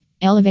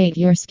Elevate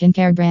your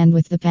skincare brand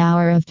with the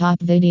power of top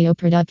video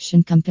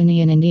production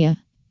company in India.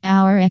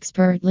 Our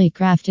expertly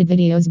crafted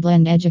videos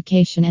blend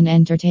education and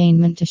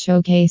entertainment to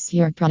showcase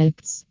your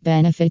products,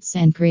 benefits,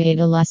 and create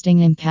a lasting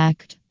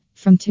impact.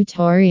 From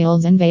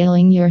tutorials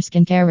unveiling your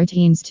skincare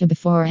routines to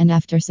before and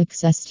after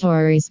success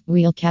stories,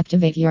 we'll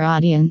captivate your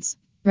audience.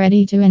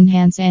 Ready to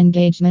enhance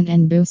engagement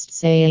and boost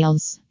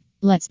sales?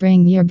 Let's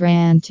bring your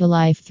brand to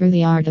life through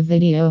the art of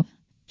video.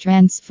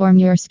 Transform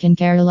your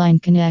skincare line.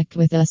 Connect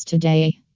with us today.